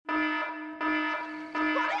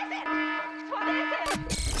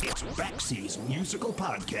Backseas Musical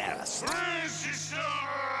Podcast.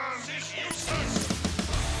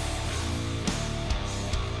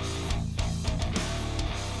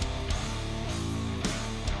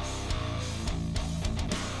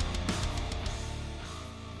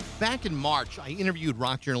 Back in March, I interviewed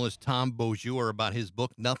rock journalist Tom Beaujour about his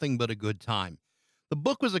book, Nothing But a Good Time. The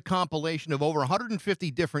book was a compilation of over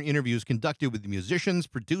 150 different interviews conducted with musicians,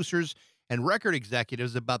 producers, and record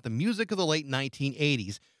executives about the music of the late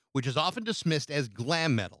 1980s, which is often dismissed as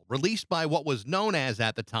glam metal, released by what was known as,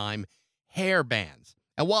 at the time, hair bands.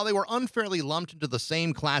 And while they were unfairly lumped into the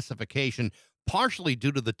same classification, partially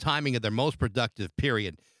due to the timing of their most productive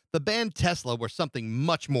period, the band Tesla were something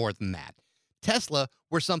much more than that. Tesla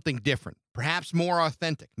were something different, perhaps more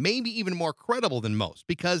authentic, maybe even more credible than most,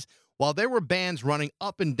 because while there were bands running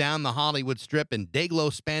up and down the Hollywood Strip in day-glow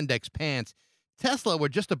spandex pants, Tesla were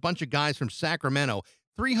just a bunch of guys from Sacramento,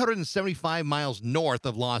 375 miles north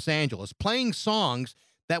of Los Angeles, playing songs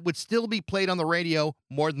that would still be played on the radio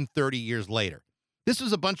more than 30 years later. This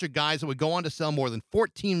was a bunch of guys that would go on to sell more than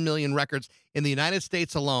 14 million records in the United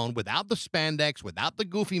States alone, without the spandex, without the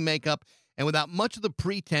goofy makeup, and without much of the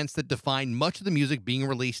pretense that defined much of the music being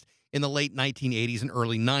released in the late 1980s and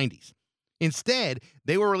early 90s. Instead,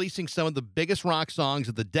 they were releasing some of the biggest rock songs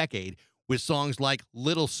of the decade with songs like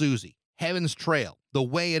Little Susie, Heaven's Trail, The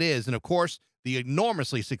Way It Is, and of course, the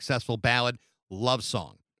enormously successful ballad Love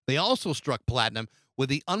Song. They also struck platinum with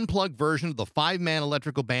the unplugged version of the five-man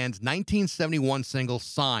electrical band's 1971 single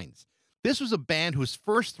Signs. This was a band whose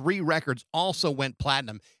first three records also went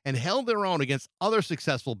platinum and held their own against other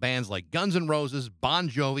successful bands like Guns N' Roses, Bon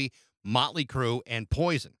Jovi, Motley Crue, and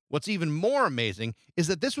Poison. What's even more amazing is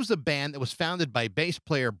that this was a band that was founded by bass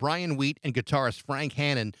player Brian Wheat and guitarist Frank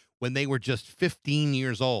Hannon when they were just 15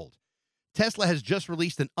 years old. Tesla has just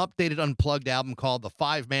released an updated unplugged album called The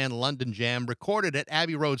Five-Man London Jam, recorded at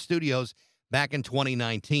Abbey Road Studios back in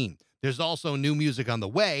 2019. There's also new music on the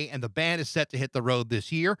way, and the band is set to hit the road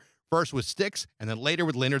this year, first with Styx, and then later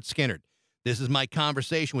with Lynyrd Skynyrd. This is my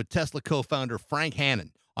conversation with Tesla co-founder Frank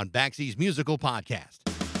Hannon on Backseas Musical Podcast.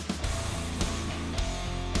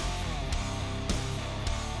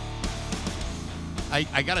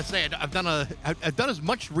 I gotta say, I've done as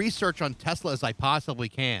much research on Tesla as I possibly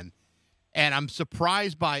can, and I'm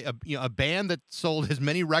surprised by a band that sold as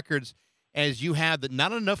many records as you have, that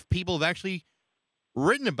not enough people have actually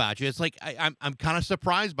written about you. It's like I'm kind of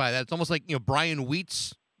surprised by that. It's almost like Brian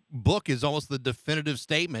Wheat's book is almost the definitive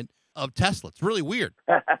statement of Tesla. It's really weird.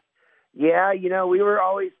 Yeah, we were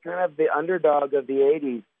always kind of the underdog of the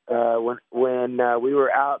 80s. When we were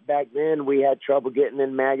out back then, we had trouble getting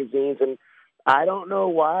in magazines, and I don't know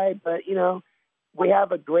why, but, we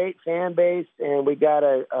have a great fan base, and we got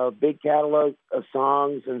a big catalog of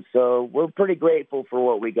songs, and so we're pretty grateful for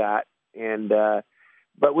what we got. And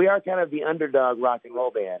but we are kind of the underdog rock and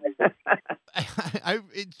roll band.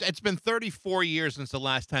 It's been 34 years since the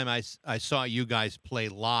last time I saw you guys play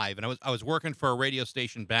live, and I was working for a radio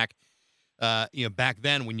station back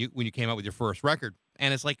then when you came out with your first record,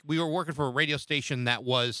 and it's like we were working for a radio station that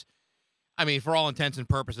was, I mean, for all intents and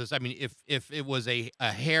purposes, I mean, if it was a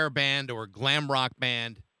hair band or a glam rock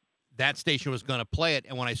band, that station was going to play it.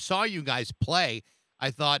 And when I saw you guys play,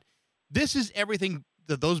 I thought, this is everything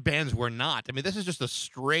that those bands were not. I mean, this is just a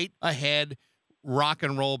straight ahead rock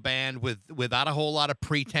and roll band without a whole lot of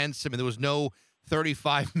pretense. I mean, there was no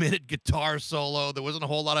 35-minute guitar solo. There wasn't a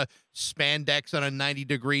whole lot of spandex on a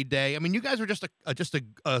 90-degree day. I mean, you guys were just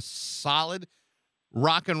a solid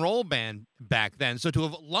rock and roll band back then. So to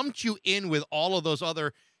have lumped you in with all of those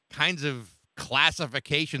other kinds of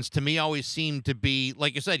classifications, to me always seemed to be,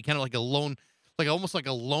 like you said, kind of like almost like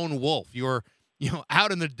a lone wolf. You're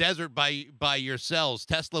out in the desert by yourselves.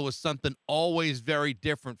 Tesla was something always very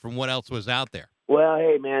different from what else was out there. Well,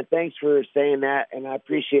 hey man, thanks for saying that, and I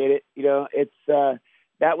appreciate it. It's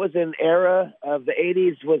that was an era of the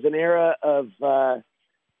 80s, was an era of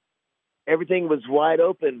everything was wide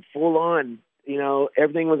open, full on.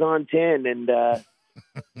 Everything was on 10, and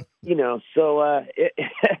so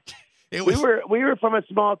we were from a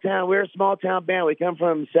small town. We were a small town band. We come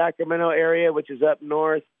from Sacramento area, which is up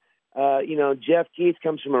north. Jeff Keith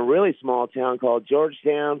comes from a really small town called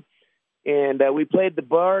Georgetown, and we played the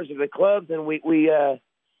bars or the clubs, and we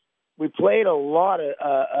played a lot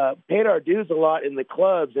of paid our dues a lot in the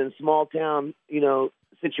clubs and small town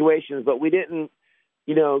situations, but we didn't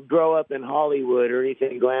grow up in Hollywood or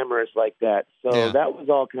anything glamorous like that. So yeah, that was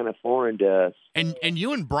all kind of foreign to us. And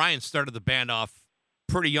you and Brian started the band off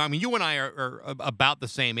pretty young. I mean, you and I are about the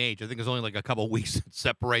same age. I think there's only like a couple of weeks that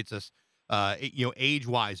separates us,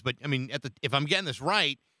 age-wise. But I mean, if I'm getting this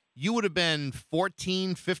right, you would have been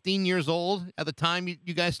 14, 15 years old at the time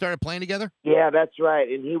you guys started playing together? Yeah, that's right.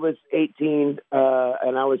 And he was 18,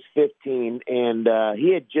 and I was 15, and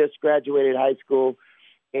he had just graduated high school,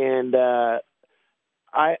 and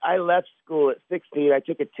I left school at 16. I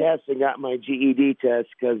took a test and got my GED test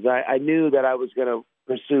because I knew that I was going to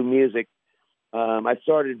pursue music. I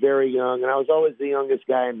started very young, and I was always the youngest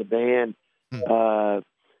guy in the band.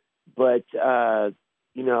 But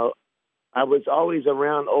you know, I was always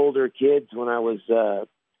around older kids when I was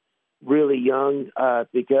really young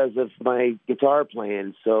because of my guitar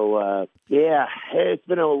playing. So, yeah, it's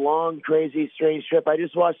been a long, crazy, strange trip. I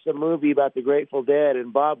just watched a movie about the Grateful Dead,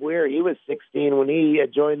 and Bob Weir, he was 16 when he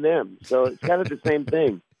joined them. So it's kind of the same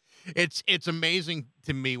thing. It's amazing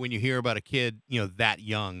to me when you hear about a kid, that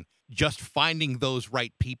young, just finding those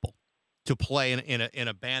right people to play in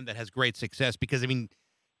a band that has great success. Because, I mean,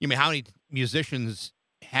 how many musicians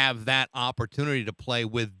have that opportunity to play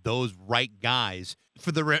with those right guys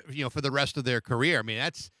for the rest of their career? I mean,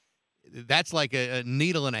 that's like a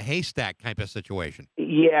needle in a haystack type of situation.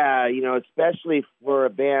 Yeah, especially for a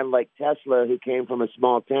band like Tesla, who came from a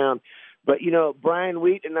small town. But Brian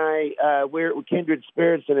Wheat and I, we're kindred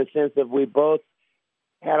spirits in a sense that we both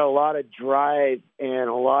had a lot of drive and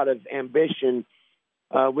a lot of ambition.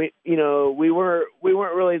 We weren't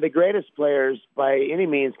really the greatest players by any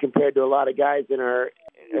means compared to a lot of guys in our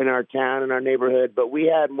town, in our neighborhood, but we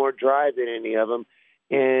had more drive than any of them.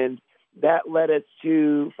 And that led us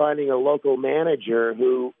to finding a local manager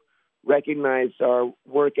who recognized our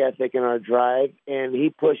work ethic and our drive, and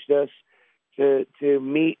he pushed us to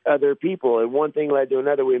meet other people. And one thing led to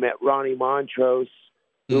another. We met Ronnie Montrose,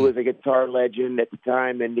 who was a guitar legend at the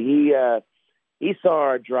time, and he saw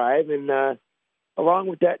our drive, and along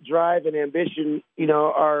with that drive and ambition,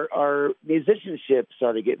 our musicianship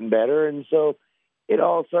started getting better, and so it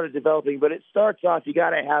all started developing. But it starts off, you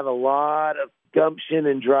got to have a lot of gumption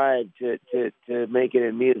and drive to make it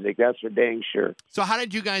in music. That's for dang sure. So how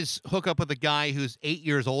did you guys hook up with a guy who's 8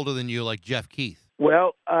 years older than you, like Jeff Keith?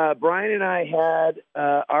 Well, Brian and I had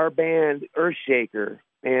our band Earthshaker,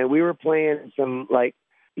 and we were playing some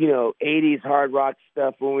 80s hard rock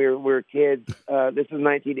stuff when we were kids. This is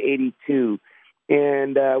 1982.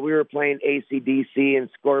 And we were playing AC/DC and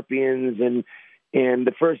Scorpions and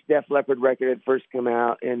the first Def Leppard record had first come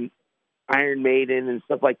out, and Iron Maiden and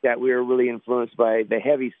stuff like that. We were really influenced by the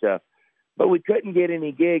heavy stuff. But we couldn't get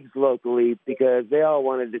any gigs locally because they all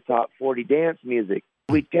wanted the top 40 dance music.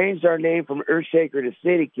 We changed our name from Earthshaker to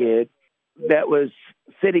City Kid.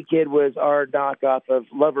 City Kid was our knockoff of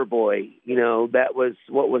Loverboy. That was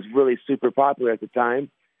what was really super popular at the time.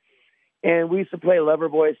 And we used to play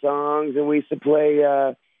Loverboy songs, and we used to play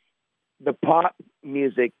the pop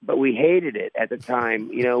music, but we hated it at the time.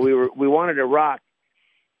 We wanted to rock.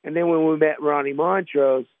 And then when we met Ronnie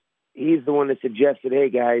Montrose, he's the one that suggested, hey,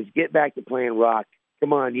 guys, get back to playing rock.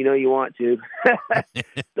 Come on, you want to.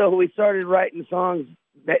 So we started writing songs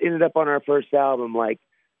that ended up on our first album, like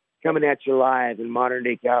Coming At You Live and Modern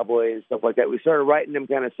Day Cowboy and stuff like that. We started writing them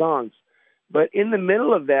kind of songs. But in the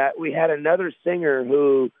middle of that, we had another singer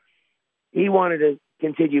who he wanted to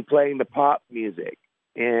continue playing the pop music,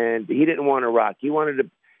 and he didn't want to rock. He wanted to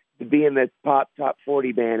be in the pop top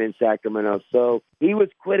 40 band in Sacramento. So he was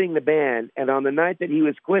quitting the band, and on the night that he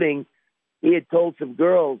was quitting, he had told some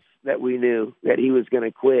girls that we knew that he was going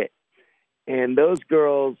to quit. And those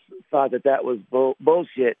girls thought that was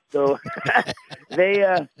bullshit. So they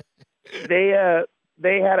had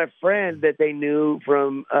a friend that they knew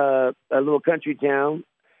from a little country town.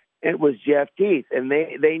 It was Jeff Keith, and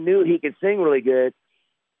they knew he could sing really good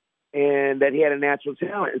and that he had a natural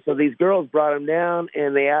talent. And so these girls brought him down,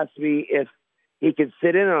 and they asked me if he could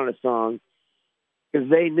sit in on a song because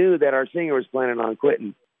they knew that our singer was planning on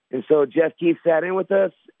quitting. And so Jeff Keith sat in with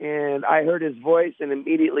us, and I heard his voice and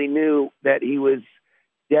immediately knew that he was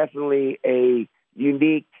definitely a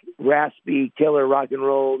unique, raspy, killer rock and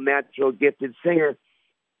roll, natural, gifted singer,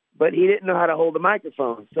 but he didn't know how to hold the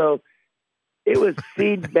microphone. So it was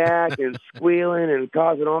feedback and squealing and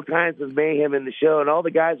causing all kinds of mayhem in the show, and all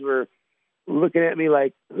the guys were looking at me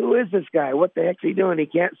like, who is this guy? What the heck's he doing? He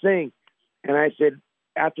can't sing. And I said,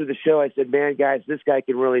 after the show, I said, man, guys, this guy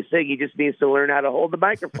can really sing. He just needs to learn how to hold the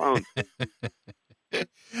microphone.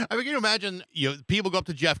 I mean, can you imagine, people go up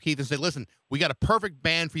to Jeff Keith and say, listen, we got a perfect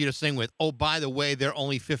band for you to sing with. Oh, by the way, they're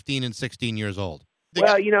only 15 and 16 years old.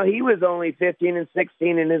 Well, he was only 15 and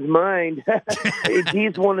 16 in his mind.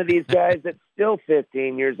 He's one of these guys that's still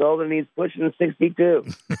 15 years old, and he's pushing 62.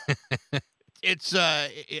 It's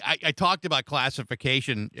I talked about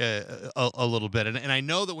classification a little bit, and I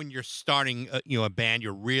know that when you're starting a band,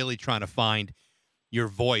 you're really trying to find your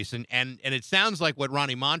voice. And it sounds like what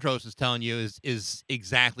Ronnie Montrose is telling you is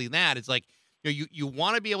exactly that. It's like, you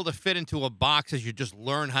want to be able to fit into a box as you just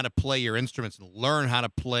learn how to play your instruments and learn how to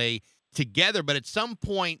play together. But at some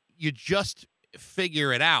point, you just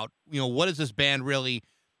figure it out. What is this band really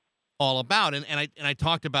all about? And I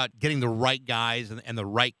talked about getting the right guys and the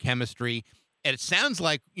right chemistry. And it sounds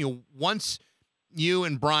like, once you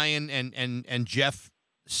and Brian and Jeff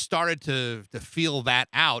started to feel that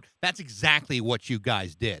out, that's exactly what you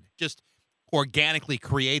guys did. Just organically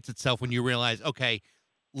creates itself when you realize, okay,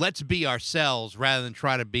 let's be ourselves rather than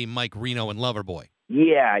try to be Mike Reno and Loverboy.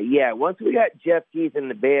 Yeah. Once we got Jeff Keith in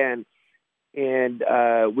the band and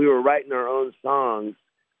we were writing our own songs,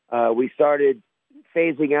 we started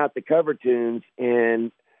phasing out the cover tunes,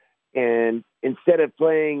 and instead of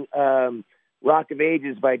playing Rock of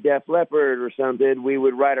Ages by Def Leppard or something, we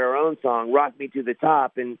would write our own song, Rock Me to the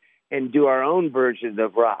Top, and do our own version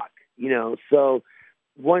of rock, So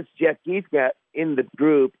once Jeff Keith got in the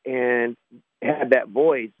group and had that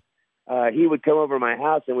voice, he would come over to my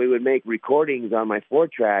house and we would make recordings on my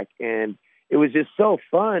 4-track. And it was just so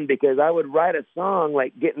fun because I would write a song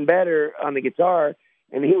like Getting Better on the guitar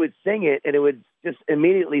and he would sing it and it would just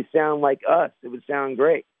immediately sound like us. It would sound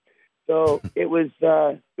great. So it was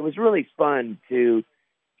really fun to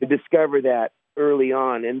discover that early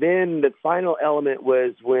on. And then the final element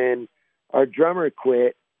was when our drummer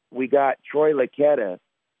quit, we got Troy Laketta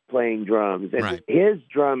playing drums. And right. His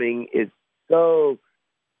drumming is so,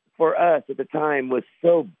 for us at the time, was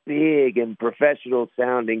so big and professional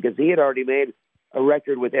sounding because he had already made a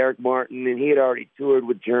record with Eric Martin and he had already toured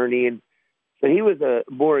with Journey. And so he was a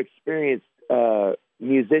more experienced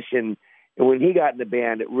musician. And when he got in the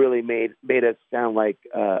band, it really made us sound like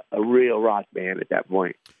a real rock band at that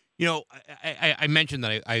point. I mentioned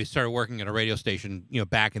that I started working at a radio station,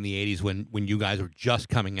 back in the 80s when you guys were just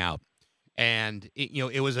coming out. And,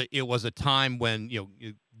 it was a time when,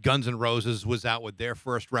 Guns N' Roses was out with their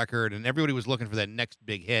first record and everybody was looking for that next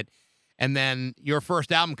big hit. And then your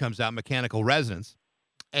first album comes out, Mechanical Resonance.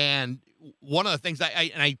 And one of the things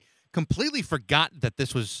I completely forgot that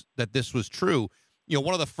this was true.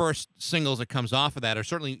 One of the first singles that comes off of that, or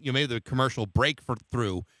certainly maybe the commercial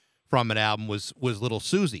breakthrough from an album was Little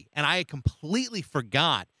Susie. And I completely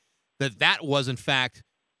forgot that was, in fact,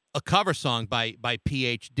 a cover song by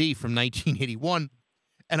PhD from 1981.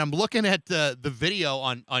 And I'm looking at the video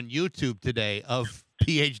on YouTube today of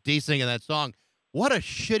PhD singing that song. What a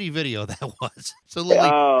shitty video that was.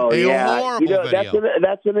 Absolutely horrible video.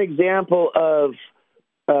 That's an example of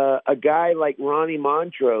a guy like Ronnie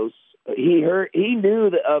Montrose. He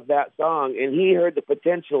knew of that song, and he heard the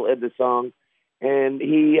potential of the song, and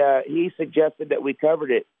he suggested that we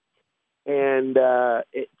covered it, and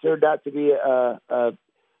it turned out to be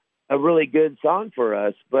a really good song for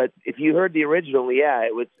us. But if you heard the original,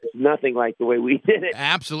 it was nothing like the way we did it.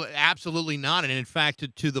 Absolutely not. And in fact,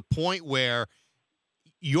 to the point where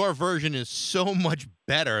your version is so much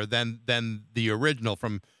better than the original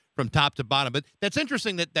from top to bottom. But that's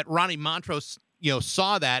interesting that Ronnie Montrose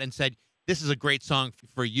saw that and said, this is a great song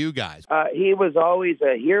for you guys. He was always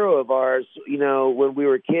a hero of ours. When we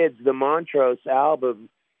were kids, the Montrose album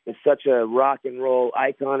is such a rock and roll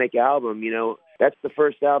iconic album. That's the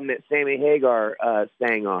first album that Sammy Hagar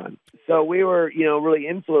sang on. So we were, really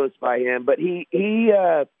influenced by him. But he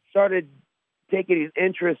started taking his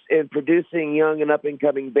interest in producing young and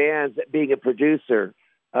up-and-coming bands, being a producer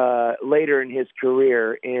later in his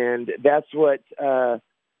career. And that's what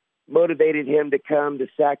motivated him to come to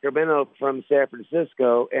Sacramento from San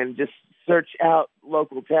Francisco and just search out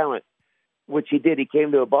local talent, which he did. He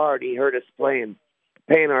came to a bar and he heard us paying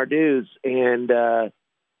our dues, and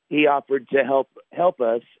he offered to help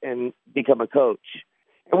us and become a coach.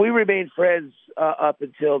 And we remained friends up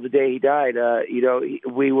until the day he died.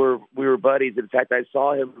 We were buddies. In fact, I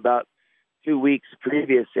saw him about 2 weeks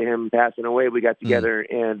previous to him passing away. We got together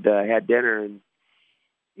and had dinner, and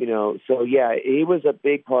so he was a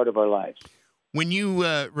big part of our lives. When you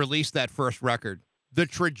released that first record, the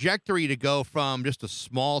trajectory to go from just a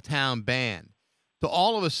small town band to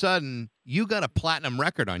all of a sudden you got a platinum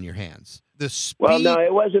record on your hands. Well, no,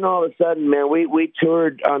 it wasn't all of a sudden, man. We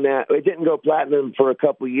toured on that. It didn't go platinum for a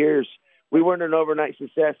couple years. We weren't an overnight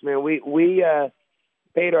success, man. We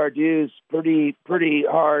paid our dues pretty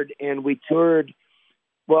hard, and we toured.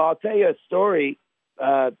 Well, I'll tell you a story.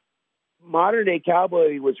 Modern Day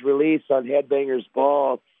Cowboy was released on Headbangers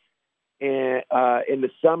Ball in the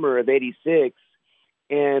summer of '86,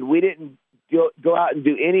 and we didn't go out and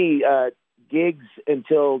do any gigs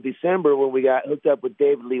until December when we got hooked up with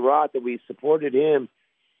David Lee Roth and we supported him.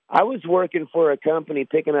 I was working for a company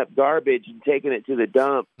picking up garbage and taking it to the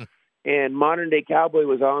dump and Modern Day Cowboy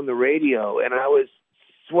was on the radio, and I was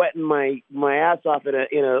sweating my ass off in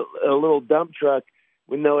a little dump truck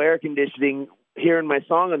with no air conditioning, hearing my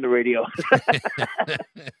song on the radio.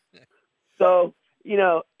 So, you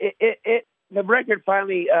know, the record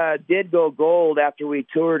finally did go gold after we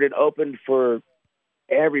toured and opened for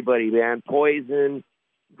everybody, man. Poison,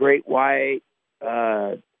 Great White,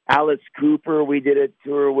 Alice Cooper we did a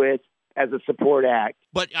tour with as a support act.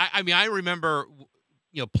 But I mean, I remember,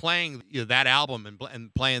 you know, playing that album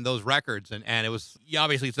and playing those records, and it was,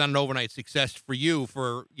 obviously it's not an overnight success for you,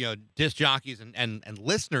 for, you know, disc jockeys and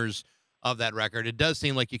listeners of that record. It does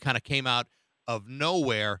seem like you kind of came out of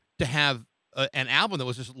nowhere to have an album that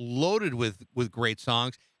was just loaded with great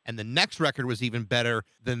songs, and the next record was even better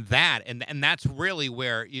than that, and that's really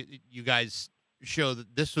where you guys show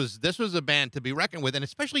that this was a band to be reckoned with, and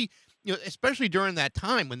especially during that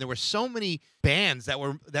time when there were so many bands that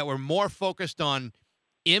were more focused on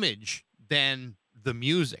image than the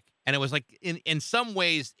music. And it was like in some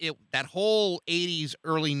ways that whole 80s,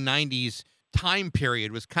 early 90s time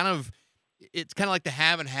period was kind of like the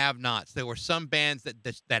have and have nots. There were some bands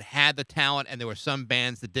that had the talent, and there were some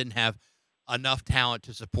bands that didn't have enough talent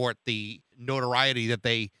to support the notoriety that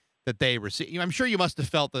they received. I'm sure you must have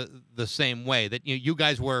felt the same way, that you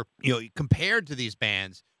guys were, you know, compared to these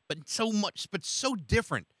bands, but so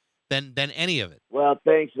different than any of it. Well,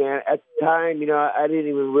 thanks, man. At the time, you know, I didn't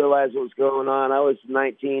even realize what was going on. I was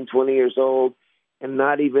 19, 20 years old, and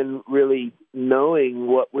not even really knowing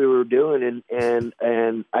what we were doing. And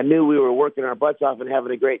I knew we were working our butts off and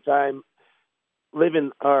having a great time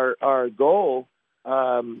living our goal.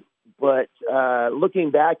 But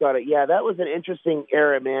looking back on it, yeah, that was an interesting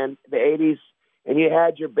era, man, the 80s. And you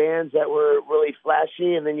had your bands that were really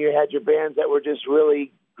flashy, and then you had your bands that were just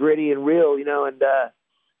really gritty and real, you know. And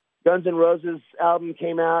Guns N' Roses album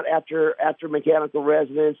came out after Mechanical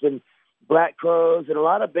Resonance and Black Crowes, and a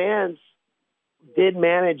lot of bands did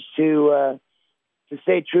manage to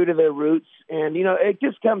stay true to their roots. And, you know, it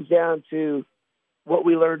just comes down to what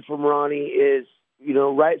we learned from Ronnie is, you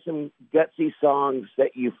know, write some gutsy songs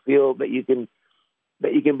that you feel that you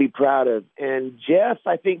can be proud of. And Jeff,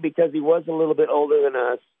 I think because he was a little bit older than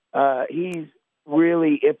us, he's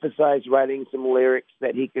really emphasized writing some lyrics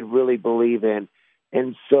that he could really believe in.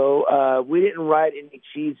 And so we didn't write any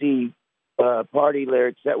cheesy party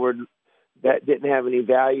lyrics that didn't have any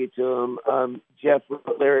value to them. Jeff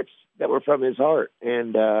wrote lyrics that were from his heart,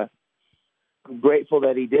 and I'm grateful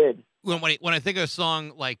that he did. When I think of a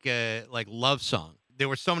song like Love Song, there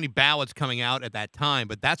were so many ballads coming out at that time,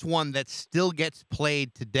 but that's one that still gets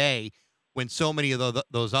played today when so many of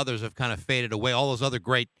those others have kind of faded away. All those other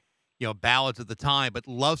great, you know, ballads at the time, but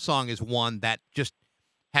Love Song is one that just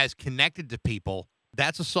has connected to people.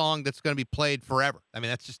 That's a song that's going to be played forever. I mean,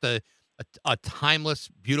 that's just a timeless,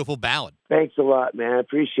 beautiful ballad. Thanks a lot, man. I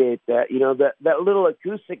appreciate that. You know, that little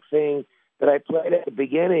acoustic thing that I played at the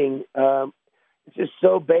beginning, it's just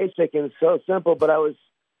so basic and so simple, but I was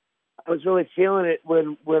really feeling it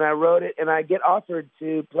when I wrote it, and I get offered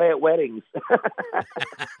to play at weddings.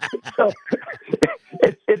 So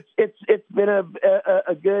it's been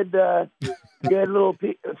a good little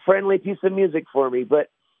friendly piece of music for me. But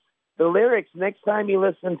the lyrics, next time you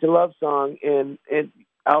listen to Love Song, and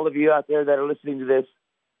all of you out there that are listening to this,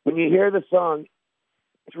 when you hear the song,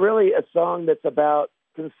 it's really a song that's about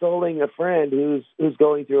consoling a friend who's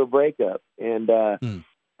going through a breakup. And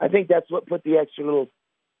I think that's what put the extra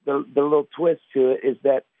the little twist to it, is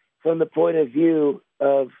that from the point of view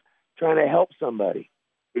of trying to help somebody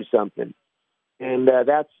or something. And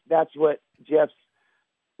that's what Jeff's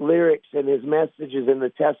lyrics and his messages in the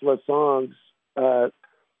Tesla songs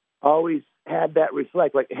always had that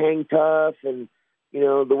reflect, like hang tough, and, you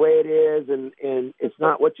know, the way it is, and it's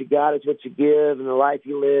not what you got, it's what you give, and the life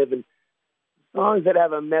you live, and songs that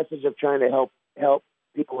have a message of trying to help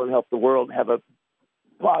people and help the world have a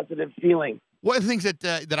positive feeling. One of the things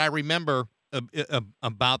that I remember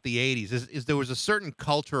about the 80s is there was a certain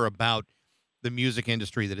culture about the music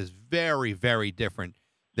industry that is very, very different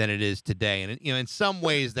than it is today. And, you know, in some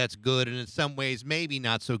ways that's good, and in some ways maybe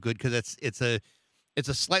not so good, because it's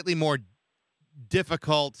a slightly more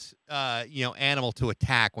difficult animal to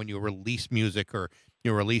attack when you release music or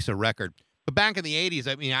you release a record. But back in the 80s,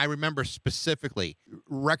 I mean, I remember specifically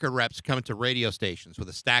record reps coming to radio stations with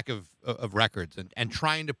a stack of records and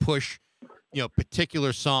trying to push, you know,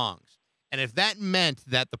 particular songs. And if that meant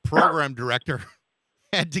that the program director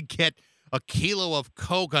had to get a kilo of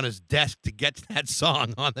Coke on his desk to get to that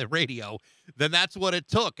song on the radio, then that's what it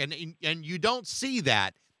took. And you don't see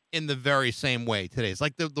that in the very same way today. It's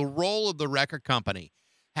like the role of the record company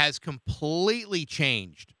has completely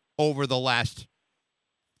changed over the last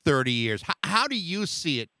 30 years. How do you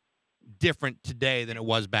see it different today than it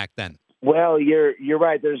was back then? Well, you're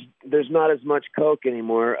right. There's not as much Coke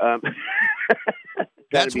anymore.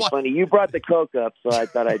 That's funny. You brought the Coke up, so I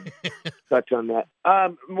thought I'd touch on that.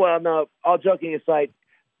 Well, no, all joking aside,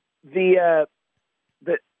 the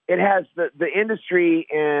industry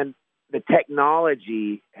and the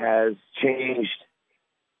technology has changed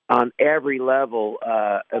on every level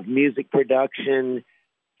of music production,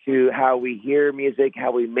 to how we hear music,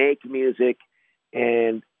 how we make music,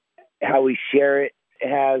 and how we share it. It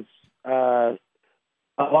has a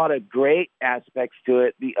lot of great aspects to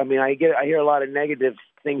it. I mean, I hear a lot of negative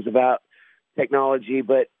things about technology,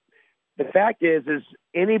 but the fact is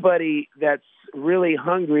anybody that's really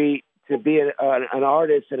hungry to be an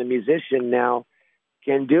artist and a musician now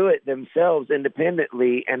can do it themselves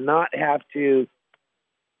independently and not have to,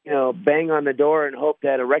 bang on the door and hope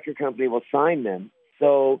that a record company will sign them.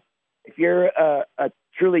 So if you're a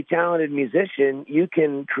truly talented musician, you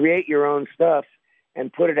can create your own stuff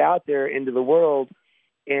and put it out there into the world,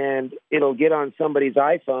 and it'll get on somebody's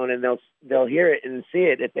iPhone and they'll hear it and see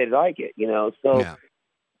it if they like it, So yeah.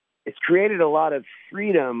 It's created a lot of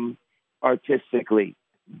freedom artistically,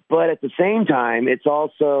 but at the same time, it's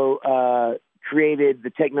also created, the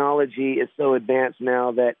technology is so advanced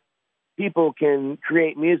now that people can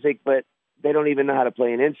create music, but they don't even know how to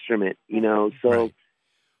play an instrument, So right.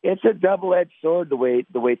 It's a double-edged sword the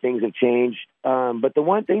way things have changed. But the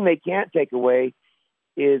one thing they can't take away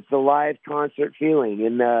is the live concert feeling.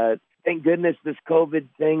 And thank goodness this COVID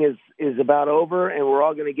thing is about over, and we're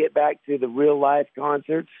all going to get back to the real live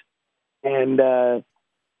concerts. And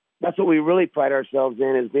that's what we really pride ourselves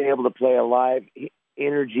in, is being able to play a live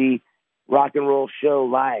energy rock and roll show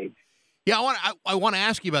live. Yeah, I want to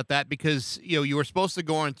ask you about that, because you were supposed to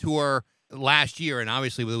go on tour last year, and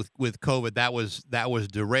obviously with COVID that was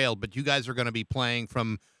derailed. But you guys are going to be playing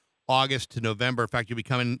from August to November. In fact, you'll be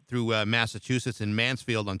coming through Massachusetts in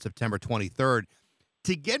Mansfield on September 23rd.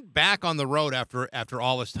 To get back on the road after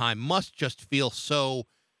all this time must feel so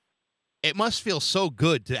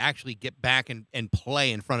good to actually get back and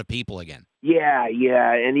play in front of people again. Yeah.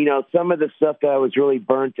 And, some of the stuff that I was really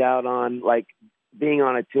burnt out on, like being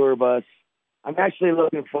on a tour bus, I'm actually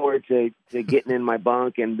looking forward to getting in my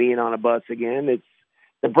bunk and being on a bus again.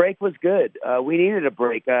 The break was good. We needed a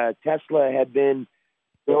break. Tesla had been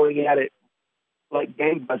going at it like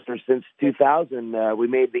gangbusters since 2000. We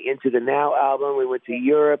made the Into the Now album. We went to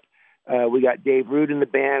Europe. We got Dave Root in the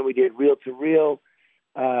band. We did Reel to Reel.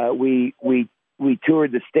 We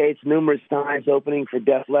toured the States numerous times, opening for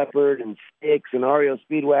Def Leppard and Styx and REO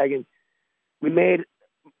Speedwagon. We made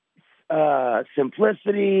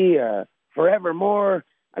Simplicity, Forevermore.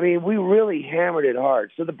 I mean, we really hammered it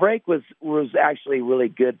hard. So the break was actually really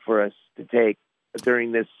good for us to take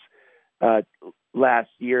during this last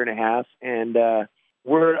year and a half, and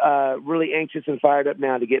we're really anxious and fired up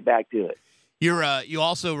now to get back to it. You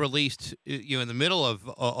also released, in the middle of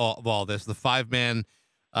all this, the 5-man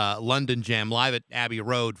London Jam live at Abbey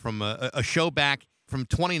Road from a show back from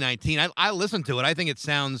 2019. I listened to it. I think it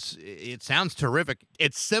sounds terrific.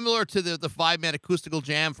 It's similar to the 5-man acoustical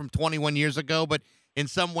jam from 21 years ago, but in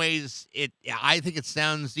some ways, I think it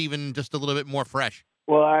sounds even just a little bit more fresh.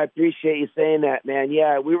 Well, I appreciate you saying that, man.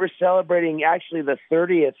 Yeah, we were celebrating actually the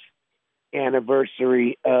 30th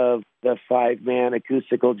anniversary of the 5-man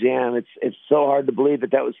acoustical jam. It's so hard to believe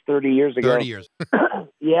that was 30 years ago. 30 years.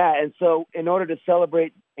 Yeah, and so in order to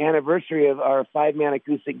celebrate anniversary of our 5-man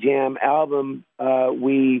acoustic jam album,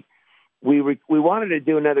 we wanted to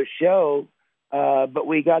do another show, but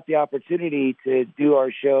we got the opportunity to do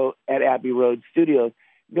our show at Abbey Road Studios.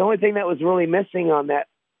 The only thing that was really missing on that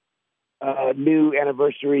new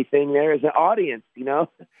anniversary thing there is an audience.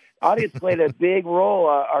 Audience played a big role.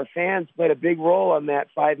 Our fans played a big role on that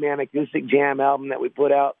 5-man acoustic jam album that we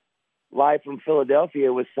put out live from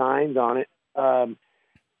Philadelphia with signs on it.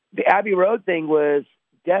 The Abbey Road thing was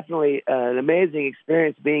definitely an amazing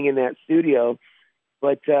experience being in that studio,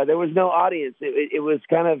 but there was no audience. It was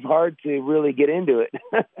kind of hard to really get into it.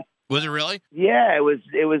 Was it really? Yeah, it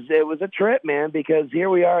was a trip, man, because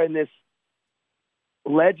here we are in this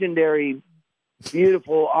legendary,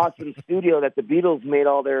 beautiful, awesome studio that the Beatles made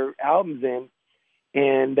all their albums in,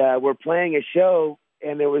 and we're playing a show,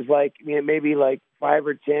 and there was maybe 5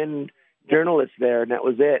 or 10 journalists there, and that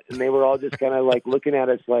was it. And they were all just kind of looking at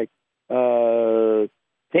us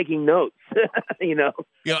taking notes.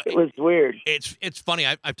 It was weird. It's funny.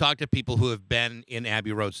 I've talked to people who have been in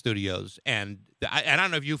Abbey Road Studios, and I don't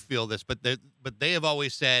know if you feel this, but they have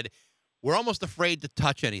always said, we're almost afraid to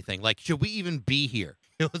touch anything. Should we even be here?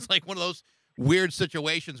 It's like one of those weird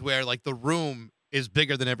situations where the room is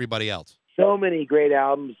bigger than everybody else. so many great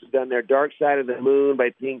albums done there. Dark Side of the Moon by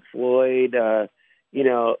Pink Floyd, you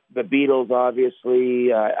know, the Beatles,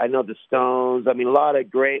 obviously. I know the Stones. I mean, a lot of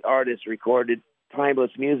great artists recorded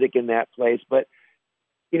timeless music in that place. But,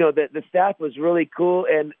 you know, the staff was really cool,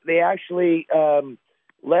 and they actually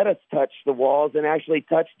let us touch the walls and actually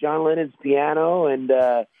touch John Lennon's piano. And,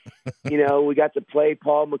 you know, we got to play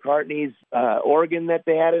Paul McCartney's organ that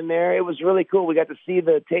they had in there. It was really cool. We got to see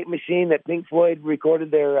the tape machine that Pink Floyd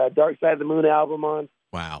recorded their Dark Side of the Moon album on.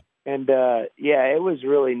 Wow. And, yeah, it was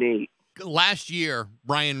really neat. Last year,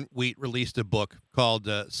 Brian Wheat released a book called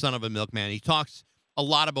Son of a Milkman. He talks a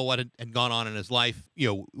lot about what had gone on in his life, you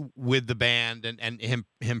know, with the band and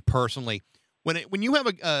him personally. When you have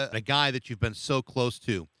a guy that you've been so close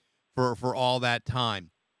to for all that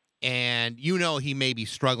time, and you know he may be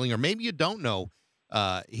struggling, or maybe you don't know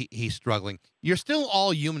he's struggling, you're still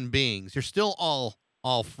all human beings. You're still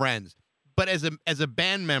all friends. But as a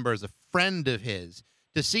band member, as a friend of his,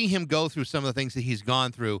 to see him go through some of the things that he's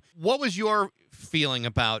gone through, what was your feeling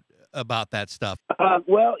about that stuff?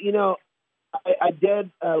 Well, you know, I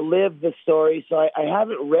did live the story, so I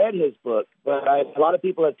haven't read his book, but a lot of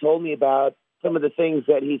people have told me about some of the things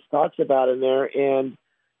that he talks about in there. And,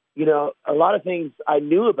 you know, a lot of things I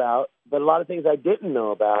knew about, but a lot of things I didn't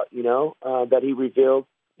know about, you know, that he revealed.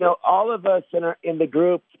 You know, all of us in the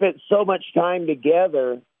group spent so much time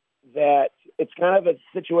together that it's kind of a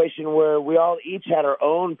situation where we all each had our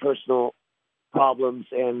own personal problems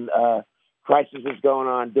and crises going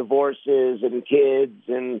on, divorces and kids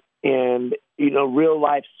and, you know, real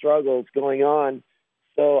life struggles going on.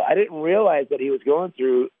 So I didn't realize that he was going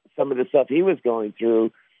through some of the stuff he was going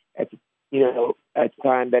through at the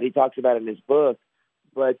time that he talks about in his book.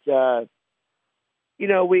 But, you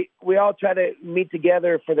know, we all try to meet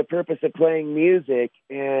together for the purpose of playing music,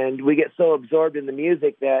 and we get so absorbed in the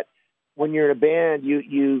music that when you're in a band,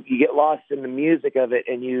 you get lost in the music of it,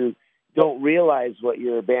 and you don't realize what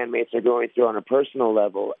your bandmates are going through on a personal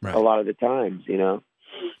level Right. A lot of the times, you know.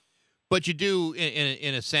 But you do,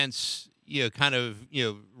 in a sense, you know, kind of, you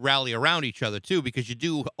know, rally around each other too, because you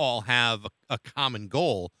do all have a common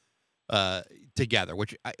goal together,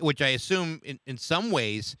 which I assume in some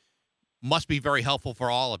ways must be very helpful for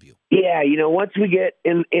all of you. Yeah, you know, once we get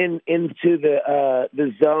into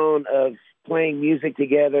the zone of playing music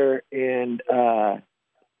together and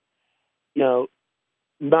you know,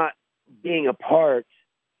 not being apart,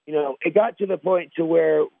 you know, it got to the point to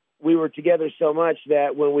where we were together so much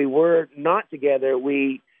that when we were not together,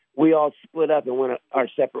 we all split up and went our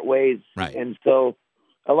separate ways. Right. And so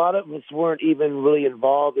a lot of us weren't even really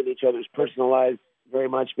involved in each other's personal lives very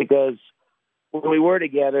much, because when we were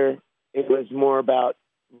together, it was more about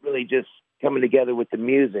really just coming together with the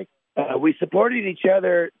music. We supported each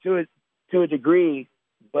other to a degree,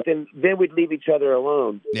 but then we'd leave each other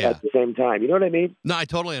alone at the same time. You know what I mean? No, I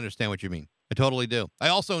totally understand what you mean. I totally do. I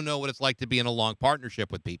also know what it's like to be in a long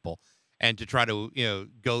partnership with people and to try to, you know,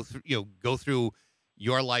 go through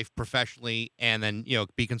your life professionally, and then, you know,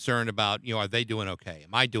 be concerned about, you know, are they doing okay?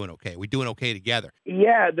 Am I doing okay? Are we doing okay together?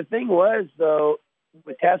 Yeah, the thing was, though,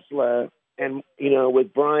 with Tesla and, you know,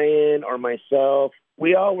 with Brian or myself,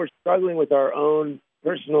 we all were struggling with our own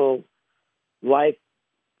personal life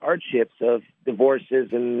hardships of divorces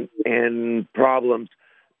and problems.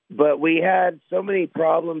 But we had so many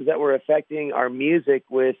problems that were affecting our music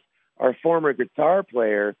with our former guitar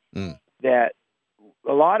player that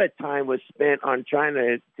a lot of time was spent on trying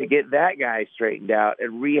to get that guy straightened out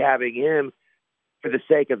and rehabbing him for the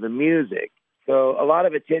sake of the music. So a lot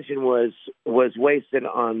of attention was wasted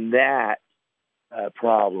on that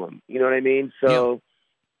problem. You know what I mean? So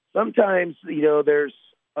sometimes, you know, there's,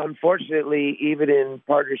 unfortunately, even in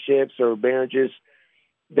partnerships or marriages,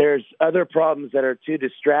 there's other problems that are too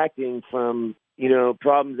distracting from, you know,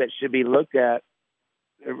 problems that should be looked at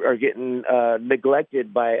are getting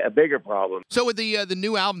neglected by a bigger problem. So with the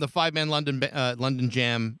new album, the 5-man London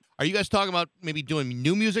Jam, are you guys talking about maybe doing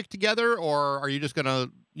new music together, or are you just going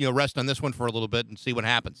to, you know, rest on this one for a little bit and see what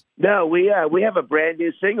happens? No, we have a brand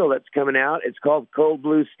new single that's coming out. It's called Cold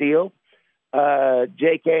Blue Steel.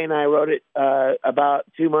 JK and I wrote it about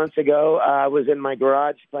 2 months ago. I was in my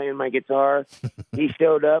garage playing my guitar. He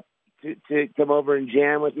showed up to come over and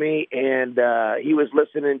jam with me, and he was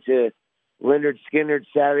listening to Leonard Skinner's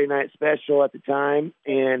Saturday Night Special at the time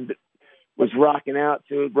and was rocking out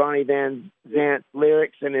to Ronnie Van Zant's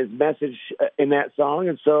lyrics and his message in that song.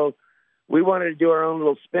 And so we wanted to do our own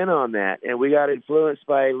little spin on that, and we got influenced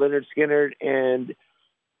by Leonard Skinner and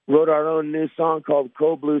wrote our own new song called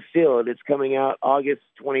Cold Blue Steel, and it's coming out August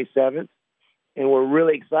 27th, and we're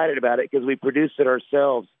really excited about it because we produced it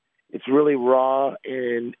ourselves. It's really raw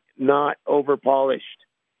and not over-polished,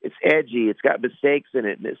 It's edgy. It's got mistakes in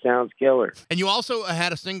it, and it sounds killer. And you also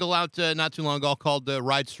had a single out not too long ago called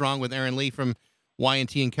 "Ride Strong" with Aaron Lee from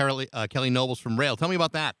Y&T and Kelly Nobles from Rail. Tell me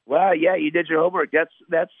about that. Well, yeah, you did your homework.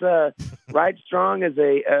 That's "Ride Strong" is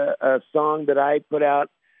a song that I put out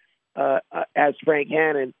as Frank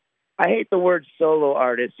Hannon. I hate the word solo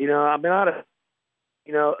artist. I'm not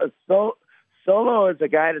solo is a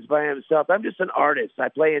guy that's by himself. I'm just an artist. I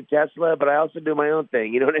play in Tesla, but I also do my own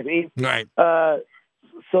thing. You know what I mean? Right.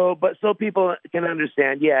 So people can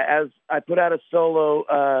understand. Yeah, as I put out a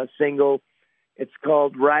solo single, it's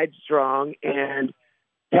called "Ride Strong," and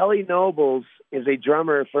Kelly Nobles is a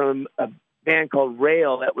drummer from a band called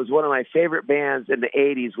Rail. That was one of my favorite bands in the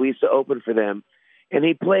 '80s. We used to open for them, and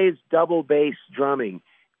he plays double bass drumming,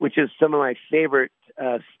 which is some of my favorite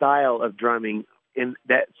style of drumming. And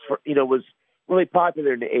that was really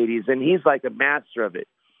popular in the '80s, and he's like a master of it.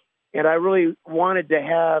 And I really wanted to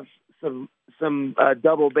have some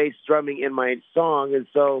double bass drumming in my song, and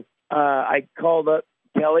so I called up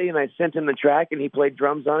Kelly and I sent him the track, and he played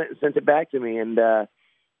drums on it and sent it back to me. And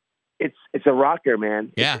it's a rocker,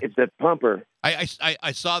 man. Yeah, it's a pumper.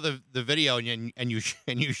 I saw the video and you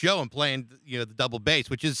show him playing the double bass,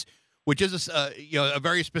 which is a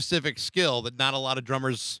very specific skill that not a lot of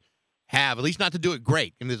drummers have, at least not to do it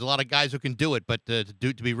great. I mean, there's a lot of guys who can do it, but to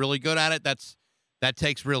be really good at it, that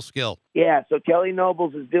takes real skill. Yeah, so Kelly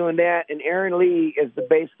Nobles is doing that, and Aaron Lee is the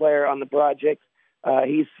bass player on the project.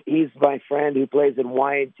 He's my friend who plays in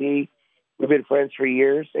Y&T. We've been friends for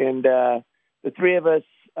years, and the three of us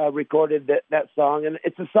recorded that song. And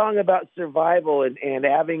it's a song about survival and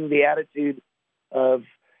having the attitude of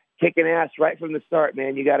kicking ass right from the start,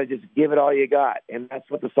 man. You got to just give it all you got, and that's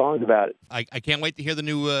what the song's about. I can't wait to hear the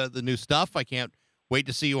new stuff. I can't wait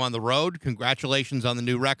to see you on the road. Congratulations on the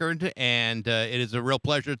new record, and it is a real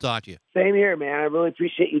pleasure to talk to you. Same here, man. I really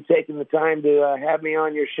appreciate you taking the time to have me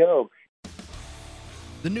on your show.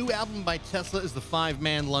 The new album by Tesla is the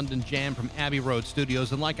 5-man London Jam from Abbey Road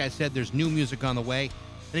Studios, and like I said, there's new music on the way.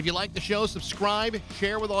 And if you like the show, subscribe,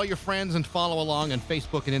 share with all your friends, and follow along on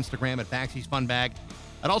Facebook and Instagram at Baxy's Fun Bag.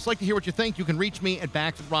 I'd also like to hear what you think. You can reach me at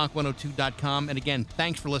bax@rock102.com. And again,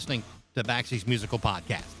 thanks for listening to Baxy's Musical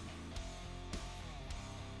Podcast.